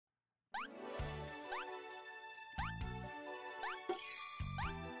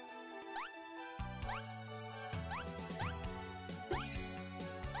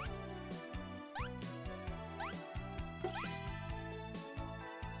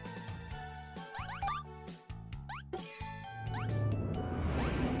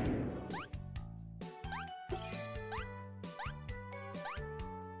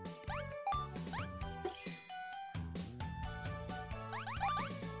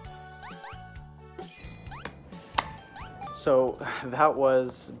So that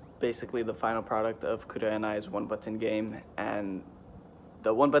was basically the final product of Kuda and I's one button game, and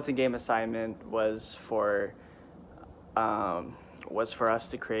the one button game assignment was for us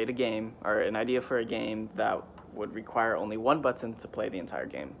to create a game or an idea for a game that would require only one button to play the entire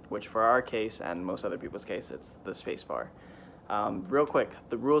game, which for our case and most other people's case, it's the spacebar. Real quick,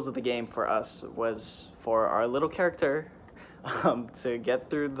 the rules of the game for us was for our little character to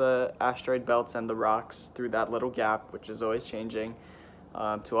get through the asteroid belts and the rocks through that little gap, which is always changing,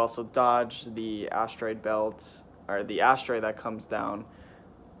 to also dodge the asteroid belt or the asteroid that comes down,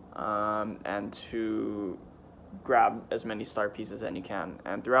 and to grab as many star pieces as you can.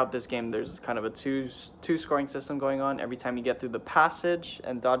 And throughout this game, there's kind of a two scoring system going on. Every time you get through the passage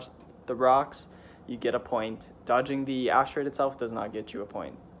and dodge the rocks, you get a point. Dodging the asteroid itself does not get you a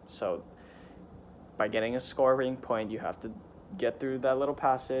point. So by getting a scoring point, you have to get through that little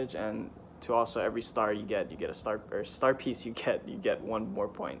passage, and to also every star you get a star piece you get one more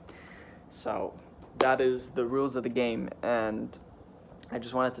point. So that is the rules of the game, and I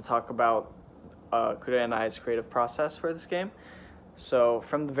just wanted to talk about Kuda and I's creative process for this game. So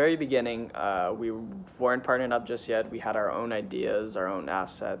from the very beginning, we weren't partnered up just yet. We had our own ideas, our own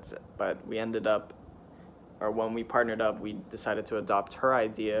assets, but we ended up, or when we partnered up, we decided to adopt her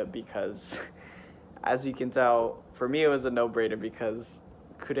idea because as you can tell, for me it was a no-brainer because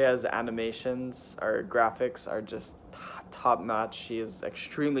Kuda's animations or graphics are just top-notch. She is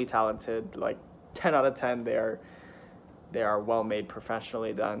extremely talented, like 10 out of 10. They are well made,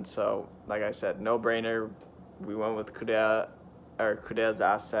 professionally done. So like I said, no-brainer. We went with Kuda's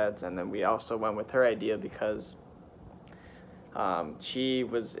assets, and then we also went with her idea because she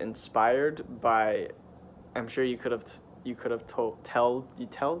was inspired by, I'm sure you could have told,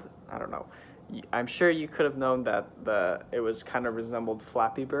 I don't know. I'm sure you could have known that it was kind of resembled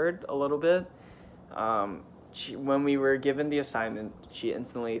Flappy Bird a little bit. When we were given the assignment, she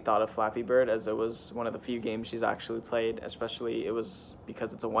instantly thought of Flappy Bird, as it was one of the few games she's actually played, especially it was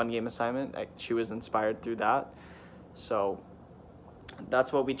because it's a one-game assignment. She was inspired through that. So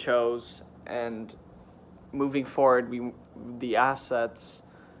that's what we chose, and moving forward, the assets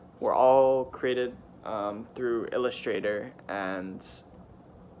were all created through Illustrator, and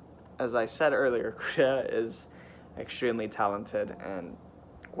as I said earlier, Kuda is extremely talented, and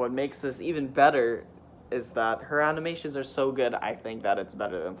what makes this even better is that her animations are so good, I think that it's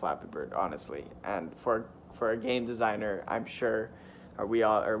better than Flappy Bird, honestly. And for a game designer, I'm sure, we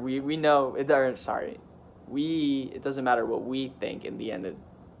know, it doesn't matter what we think in the end,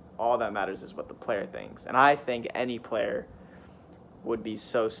 all that matters is what the player thinks. And I think any player would be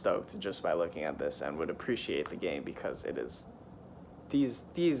so stoked just by looking at this and would appreciate the game because it is,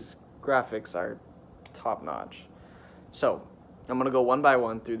 these graphics are top-notch. So I'm gonna go one by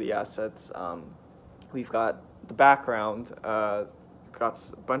one through the assets. We've got the background, got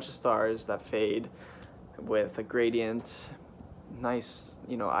a bunch of stars that fade with a gradient, nice,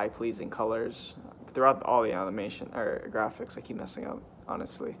 eye-pleasing colors throughout all the animation or graphics. I keep messing up,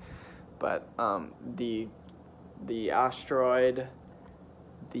 honestly, but the asteroid,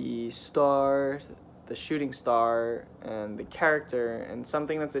 the star, the shooting star, and the character. And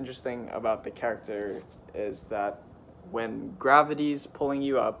something that's interesting about the character is that when gravity's pulling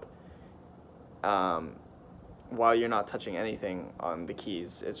you up, while you're not touching anything on the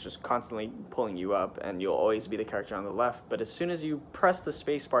keys, it's just constantly pulling you up, and you'll always be the character on the left. But as soon as you press the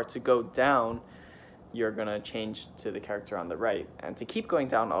spacebar to go down, you're gonna change to the character on the right. And to keep going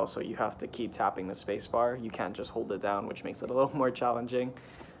down also, you have to keep tapping the spacebar. You can't just hold it down, which makes it a little more challenging.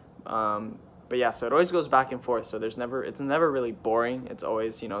 But yeah, so it always goes back and forth, so it's never really boring. It's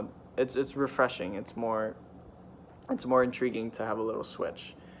always, it's refreshing. It's more intriguing to have a little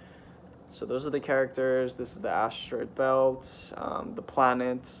switch. So those are the characters. This is the asteroid belt, the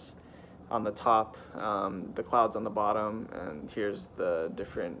planets on the top, the clouds on the bottom, and here's the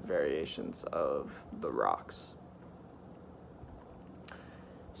different variations of the rocks.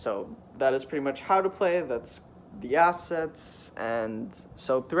 So that is pretty much how to play. That's the assets. And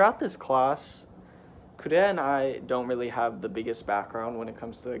so throughout this class, Kuda and I don't really have the biggest background when it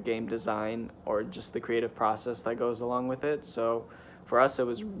comes to game design or just the creative process that goes along with it. So for us, it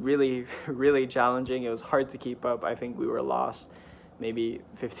was really, really challenging. It was hard to keep up. I think we were lost maybe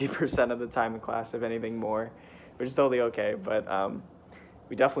 50% of the time in class, if anything more, which is totally okay. But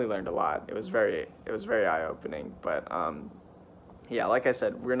we definitely learned a lot. It was very eye-opening. But yeah, like I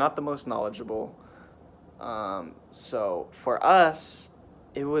said, we're not the most knowledgeable. So for us,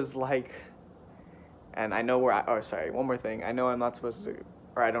 it was like, and I know one more thing. I know I'm not supposed to,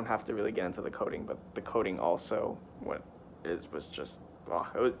 or I don't have to really get into the coding, but the coding also was just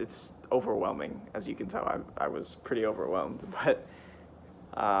it's overwhelming, as you can tell. I was pretty overwhelmed, but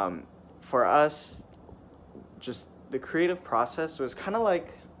for us, just the creative process was kind of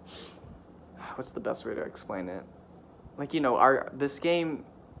like, what's the best way to explain it? Like, this game,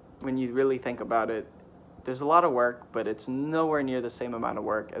 when you really think about it, there's a lot of work, but it's nowhere near the same amount of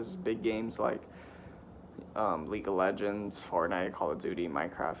work as big games like League of Legends, Fortnite, Call of Duty,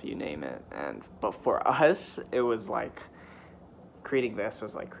 Minecraft, you name it. But for us, it was like creating this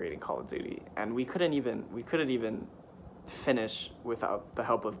was like creating Call of Duty, and we couldn't even finish without the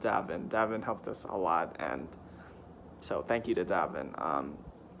help of Davin. Davin helped us a lot, and so thank you to Davin.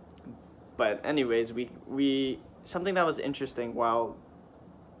 But anyways, we something that was interesting while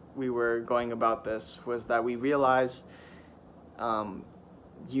we were going about this was that we realized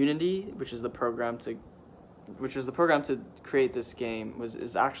Unity, which is the program to create this game,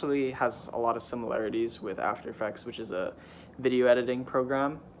 has a lot of similarities with After Effects, which is a video editing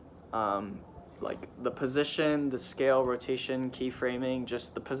program. Like the position, the scale, rotation, keyframing,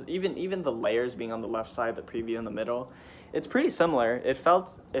 just even the layers being on the left side, the preview in the middle, it's pretty similar. It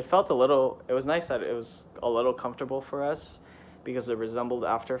was nice that it was a little comfortable for us because it resembled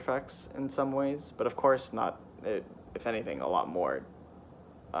After Effects in some ways, but of course if anything, a lot more.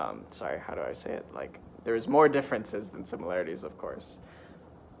 Sorry, how do I say it? Like, there's more differences than similarities, of course.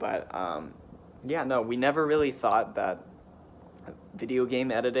 But yeah, no, we never really thought that video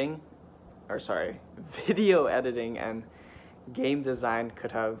editing and game design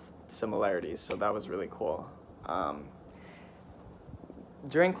could have similarities, so that was really cool.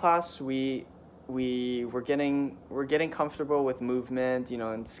 During class, we're getting comfortable with movement,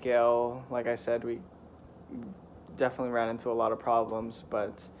 and scale. Like I said, we definitely ran into a lot of problems,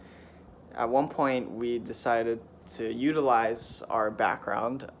 but at one point we decided to utilize our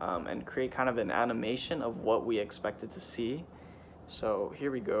background and create kind of an animation of what we expected to see. So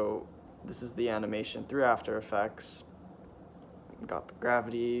here we go. This is the animation through After Effects. Got the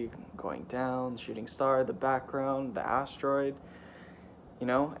gravity going down, the shooting star, the background, the asteroid,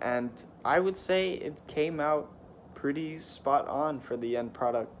 and I would say it came out pretty spot on for the end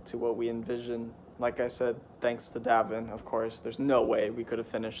product to what we envisioned. Like I said, thanks to Davin, of course. There's no way we could have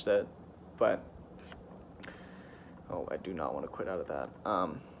finished it, but I do not want to quit out of that.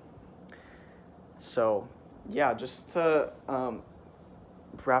 So yeah, just to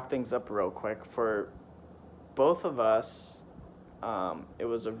wrap things up real quick, for both of us, it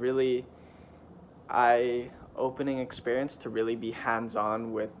was a really eye-opening experience to really be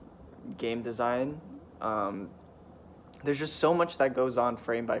hands-on with game design. There's just so much that goes on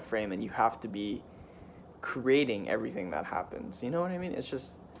frame by frame, and you have to be creating everything that happens. You know what I mean? It's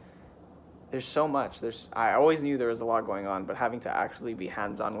just, there's so much. I always knew there was a lot going on, but having to actually be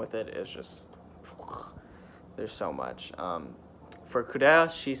hands-on with it is just, there's so much. For Kurea,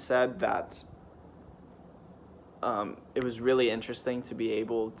 she said that it was really interesting to be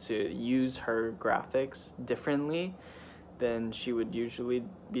able to use her graphics differently than she would usually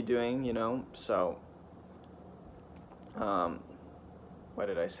be doing, so why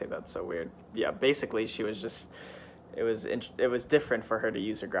did I say that so weird? Yeah, basically she was just, it was different for her to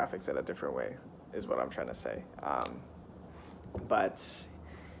use her graphics in a different way, is what I'm trying to say. But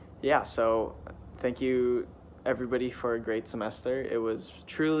yeah, so thank you everybody for a great semester. It was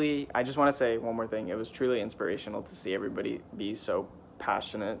truly, I just want to say one more thing, it was truly inspirational to see everybody be so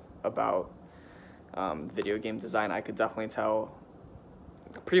passionate about video game design. I could definitely tell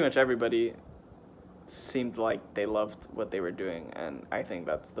pretty much everybody seemed like they loved what they were doing, and I think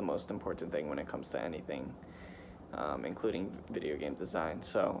that's the most important thing when it comes to anything, including video game design.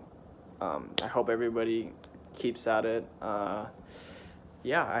 So I hope everybody keeps at it.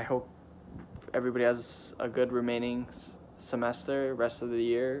 Yeah, I hope everybody has a good remaining semester, rest of the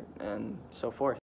year, and so forth.